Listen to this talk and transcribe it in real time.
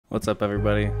What's up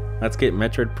everybody? Let's get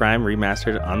Metroid Prime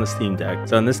Remastered on the Steam Deck.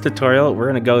 So in this tutorial, we're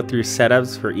going to go through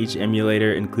setups for each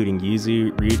emulator, including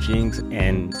Yuzu, Ryujinx,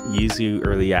 and Yuzu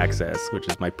Early Access, which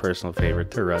is my personal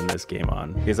favorite to run this game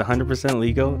on. It's 100%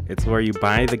 legal. It's where you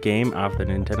buy the game off the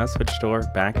Nintendo Switch store,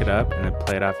 back it up, and then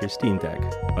play it off your Steam Deck.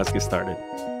 Let's get started.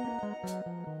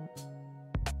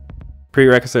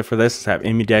 Prerequisite for this is to have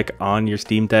Emudeck on your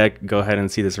Steam Deck. Go ahead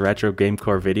and see this retro game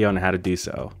core video on how to do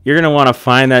so. You're going to want to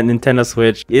find that Nintendo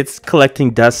Switch. It's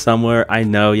collecting dust somewhere. I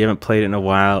know you haven't played it in a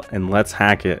while, and let's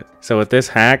hack it. So with this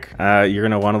hack, you're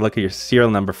going to want to look at your serial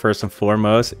number first and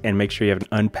foremost and make sure you have an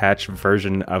unpatched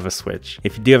version of a Switch.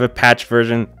 If you do have a patched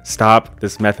version, stop.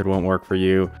 This method won't work for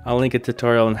you. I'll link a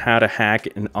tutorial on how to hack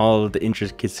and all of the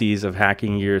intricacies of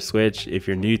hacking your Switch if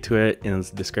you're new to it in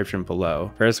the description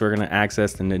below. First, we're going to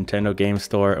access the Nintendo Game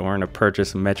Store and we're going to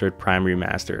purchase Metroid Prime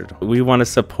Remastered. We want to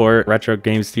support retro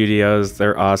game studios.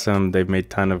 They're awesome. They've made a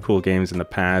ton of cool games in the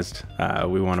past.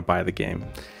 We want to buy the game.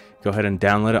 Go ahead and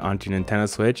download it onto your Nintendo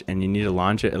Switch, and you need to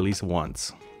launch it at least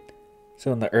once.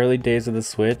 So in the early days of the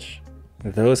Switch,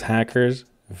 those hackers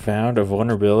found a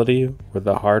vulnerability with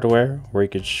the hardware where you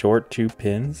could short two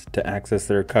pins to access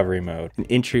the recovery mode. An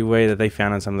entryway that they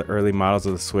found on some of the early models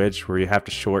of the Switch where you have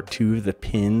to short two of the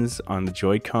pins on the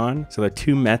Joy-Con. So there are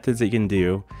two methods that you can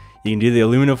do. You can do the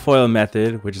aluminum foil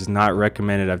method, which is not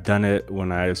recommended. I've done it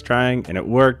when I was trying and it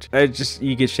worked.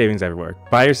 You get shavings everywhere.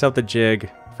 Buy yourself the jig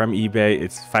from eBay.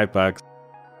 It's $5.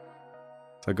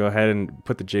 So go ahead and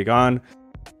put the jig on,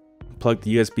 plug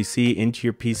the USB-C into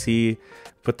your PC,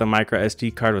 put the micro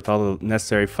SD card with all the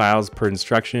necessary files per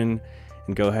instruction,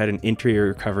 and go ahead and enter your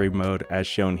recovery mode as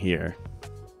shown here.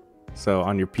 So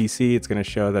on your PC, it's going to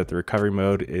show that the recovery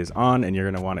mode is on, and you're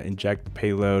going to want to inject the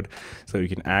payload so you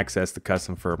can access the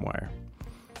custom firmware.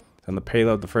 On the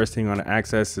payload, the first thing you want to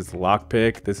access is the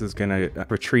lockpick. This is going to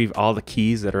retrieve all the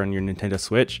keys that are on your Nintendo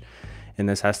Switch. And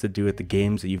this has to do with the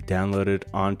games that you've downloaded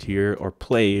onto your or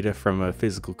played from a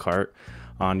physical cart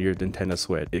on your Nintendo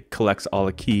Switch. It collects all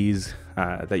the keys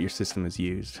that your system has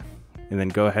used. And then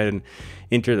go ahead and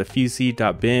enter the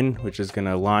fuzzy.bin, which is going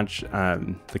to launch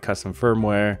the custom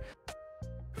firmware.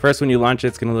 First, when you launch it,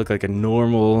 it's going to look like a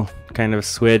normal kind of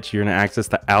Switch. You're going to access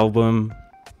the album,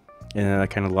 and then that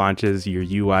kind of launches your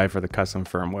UI for the custom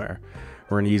firmware.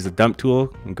 We're going to use the dump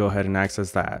tool and go ahead and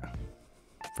access that.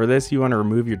 For this, you want to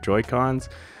remove your Joy-Cons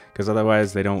because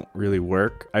otherwise they don't really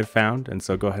work, I've found. And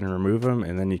so go ahead and remove them,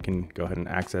 and then you can go ahead and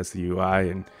access the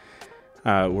UI. And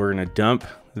we're going to dump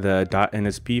the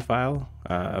 .nsp file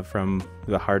from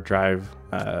the hard drive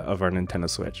of our Nintendo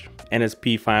Switch.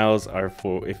 NSP files are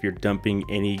for if you're dumping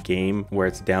any game where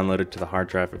it's downloaded to the hard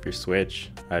drive of your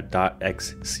Switch.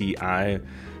 .xci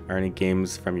are any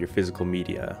games from your physical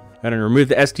media. And remove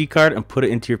the SD card and put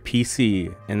it into your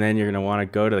PC. And then you're going to want to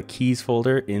go to the keys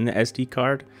folder in the SD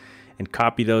card and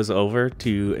copy those over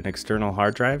to an external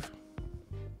hard drive.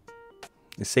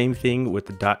 The same thing with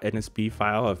the .nsp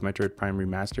file of Metroid Prime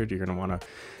Remastered. You're going to want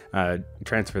to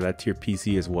transfer that to your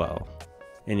PC as well.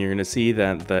 And you're going to see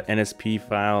that the NSP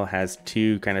file has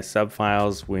two kind of sub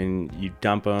files. When you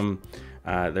dump them,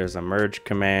 there's a merge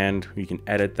command. You can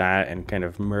edit that and kind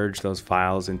of merge those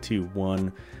files into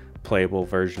one playable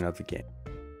version of the game.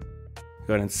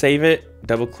 Go ahead and save it,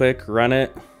 double click, run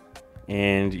it,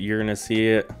 and you're going to see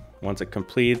it once it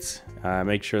completes.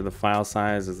 Make sure the file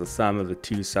size is the sum of the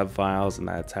two sub files, and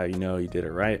that's how you know you did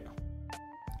it right.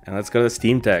 And let's go to the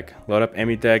Steam Deck, load up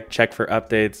Emudeck, check for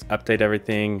updates, update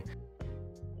everything.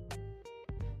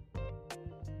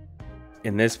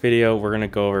 In this video, we're going to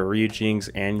go over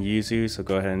Ryujinx and Yuzu, so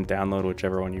go ahead and download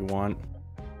whichever one you want.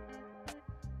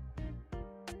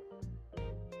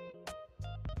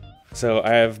 So I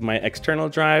have my external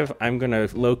drive. I'm going to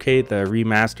locate the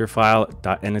remaster file,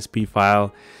 .nsp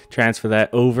file, transfer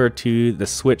that over to the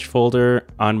Switch folder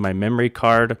on my memory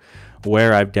card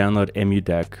where I've downloaded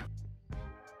Emudeck.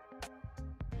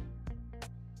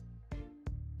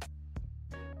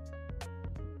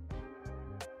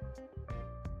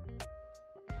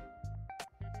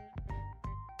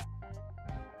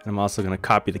 I'm also going to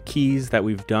copy the keys that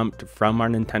we've dumped from our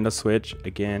Nintendo Switch,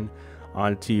 again,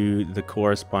 onto the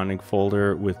corresponding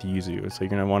folder with Yuzu. So you're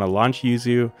going to want to launch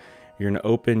Yuzu, you're going to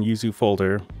open Yuzu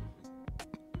folder,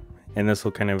 and this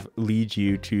will kind of lead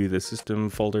you to the system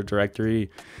folder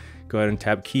directory. Go ahead and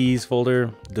tap keys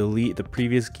folder, delete the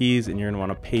previous keys, and you're going to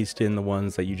want to paste in the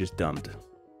ones that you just dumped.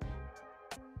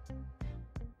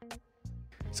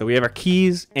 So we have our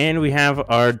keys and we have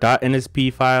our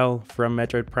 .nsp file from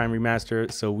Metroid Prime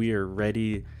Remastered, so we are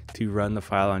ready to run the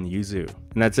file on Yuzu.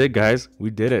 And that's it, guys. We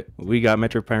did it. We got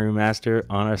Metroid Prime Remastered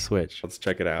on our Switch. Let's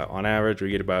check it out. On average, we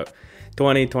get about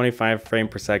 20-25 frame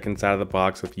per second out of the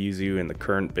box with Yuzu in the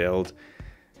current build.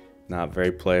 Not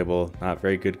very playable, not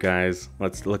very good, guys.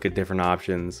 Let's look at different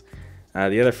options.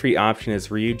 The other free option is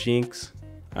Ryujinx.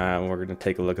 We're going to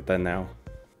take a look at that now.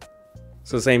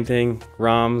 So same thing,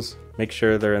 ROMs, make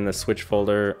sure they're in the Switch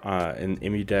folder in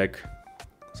Emudeck.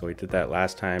 So we did that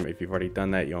last time. If you've already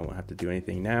done that, you don't have to do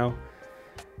anything now.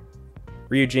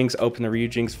 Ryujinx, open the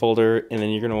Ryujinx folder, and then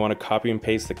you're going to want to copy and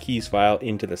paste the keys file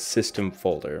into the system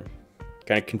folder.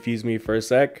 Kind of confused me for a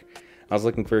sec. I was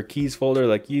looking for a keys folder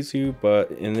like Yuzu,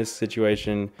 but in this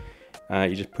situation,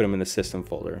 you just put them in the system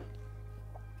folder.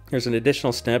 There's an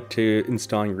additional step to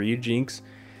installing Ryujinx,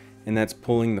 and that's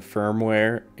pulling the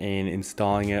firmware and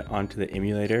installing it onto the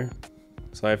emulator.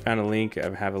 So I found a link, I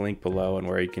have a link below on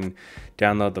where you can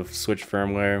download the Switch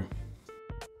firmware.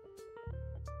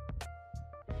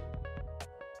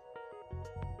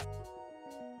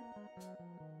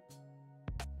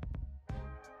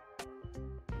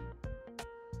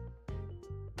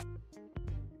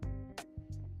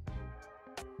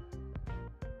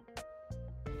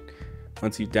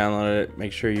 Once you've downloaded it,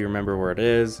 make sure you remember where it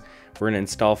is. We're going to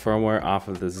install firmware off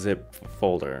of the zip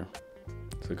folder.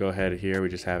 So go ahead here, we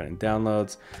just have it in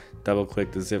downloads. Double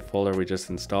click the zip folder we just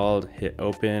installed, hit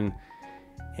open,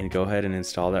 and go ahead and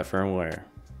install that firmware.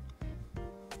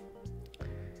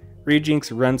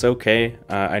 Ryujinx runs okay.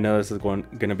 I know this is going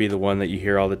to be the one that you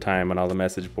hear all the time on all the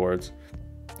message boards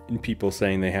and people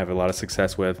saying they have a lot of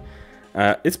success with.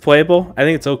 It's playable. I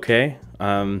think it's okay,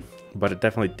 but it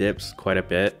definitely dips quite a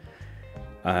bit.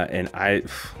 And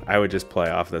I would just play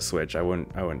off the Switch. I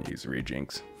wouldn't use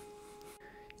Ryujinx.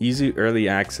 Yuzu early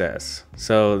access.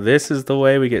 So this is the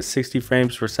way we get 60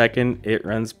 frames per second. It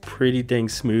runs pretty dang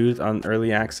smooth on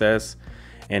early access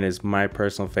and is my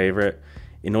personal favorite.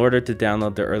 In order to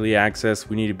download the early access,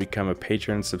 we need to become a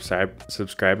Patreon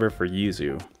subscriber for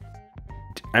Yuzu.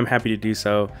 I'm happy to do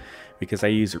so because I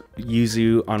use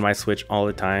Yuzu on my Switch all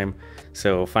the time.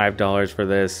 So $5 for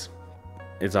this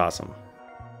is awesome.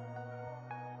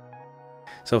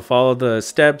 So follow the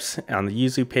steps on the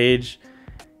Yuzu page,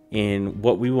 and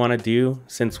what we want to do,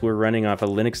 since we're running off a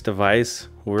Linux device,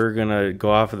 we're gonna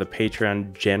go off of the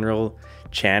Patreon general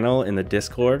channel in the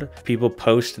Discord. People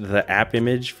post the app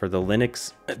image for the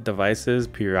Linux devices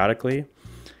periodically,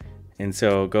 and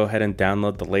so go ahead and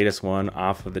download the latest one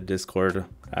off of the Discord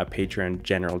Patreon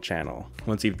general channel.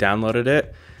 Once you've downloaded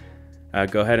it,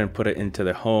 go ahead and put it into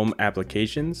the home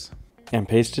applications and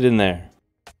paste it in there.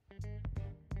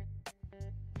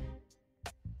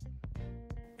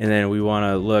 And then we want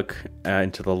to look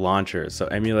into the launchers. So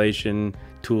emulation,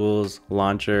 tools,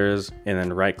 launchers, and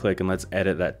then right click and let's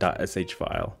edit that .sh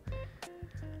file.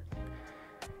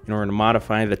 In order to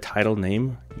modify the title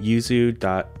name,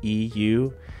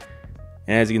 yuzu.eu.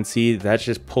 And as you can see, that's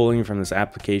just pulling from this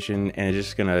application, and it's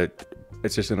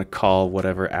just gonna call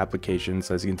whatever application.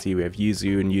 So as you can see, we have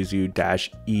Yuzu and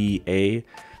Yuzu-EA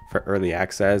for early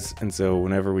access. And so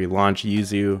whenever we launch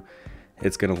Yuzu,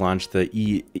 it's going to launch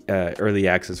the early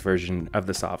access version of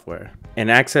the software. And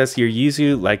access your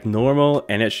Yuzu like normal,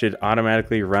 and it should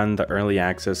automatically run the early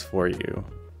access for you.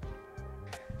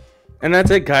 And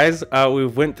that's it, guys.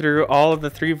 We've went through all of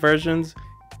the 3 versions.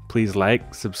 Please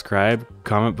like, subscribe,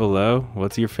 comment below.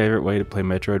 What's your favorite way to play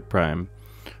Metroid Prime?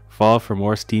 Follow for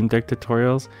more Steam Deck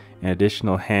tutorials and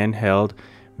additional handheld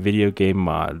video game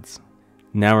mods.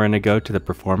 Now we're going to go to the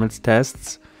performance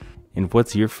tests. And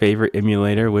what's your favorite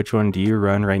emulator? Which one do you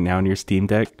run right now on your Steam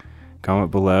Deck?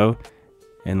 Comment below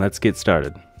and let's get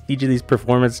started. Each of these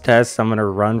performance tests I'm going to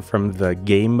run from the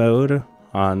game mode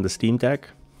on the Steam Deck.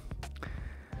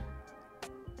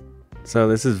 So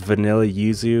this is vanilla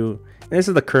Yuzu. This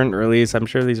is the current release. I'm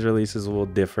sure these releases will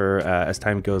differ as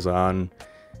time goes on.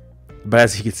 But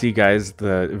as you can see, guys,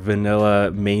 the vanilla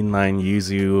mainline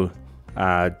Yuzu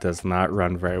does not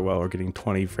run very well. We're getting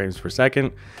 20 frames per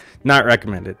second. Not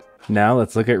recommended. Now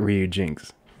let's look at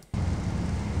Ryujinx.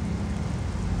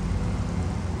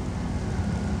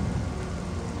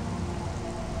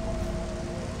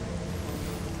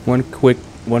 One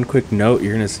quick note,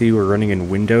 you're gonna see we're running in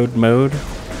windowed mode.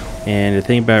 And the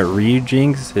thing about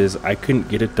Ryujinx is I couldn't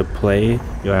get it to play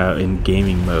in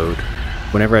gaming mode.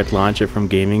 Whenever I'd launch it from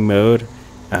gaming mode,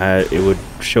 it would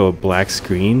show a black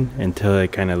screen until I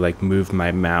kind of like moved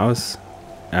my mouse.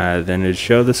 Then it'd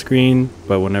show the screen,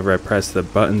 but whenever I press the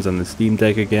buttons on the Steam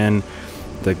Deck again,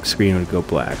 the screen would go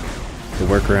black. The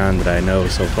workaround that I know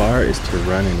so far is to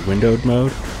run in windowed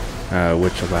mode,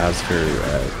 which allows for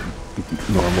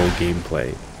normal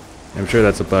gameplay. I'm sure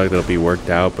that's a bug that'll be worked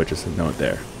out, but just a note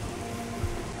there.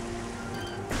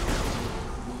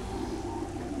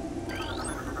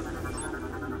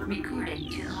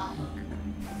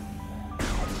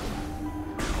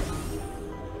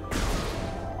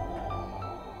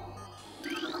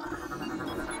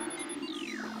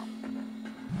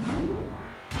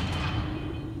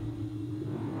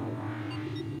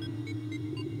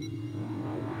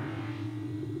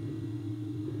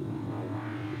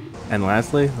 And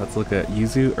lastly, let's look at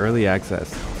Yuzu Early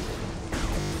Access.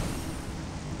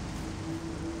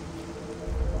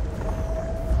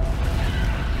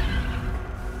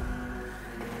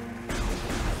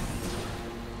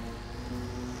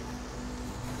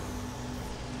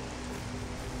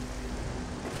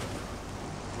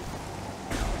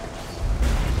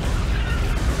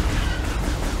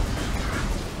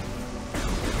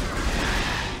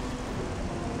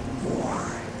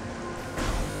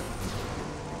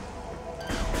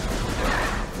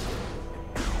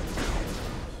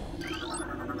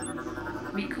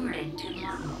 Recording to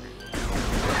log.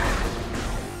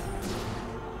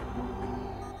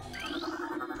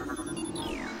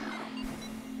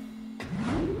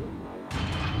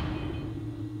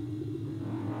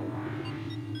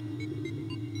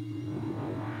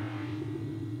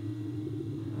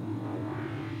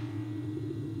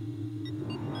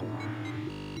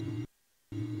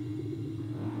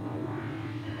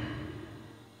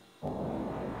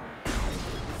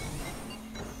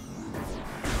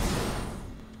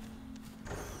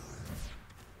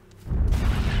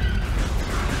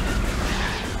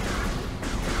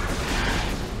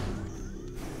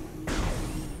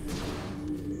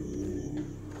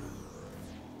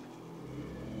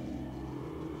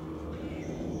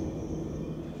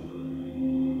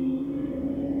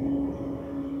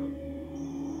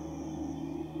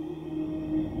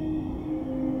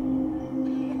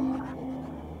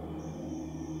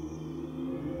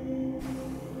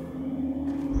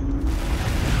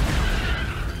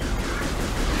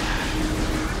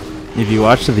 If you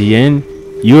watched to the end,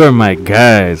 you are my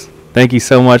guys. Thank you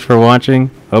so much for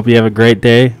watching. Hope you have a great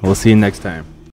day. We'll see you next time.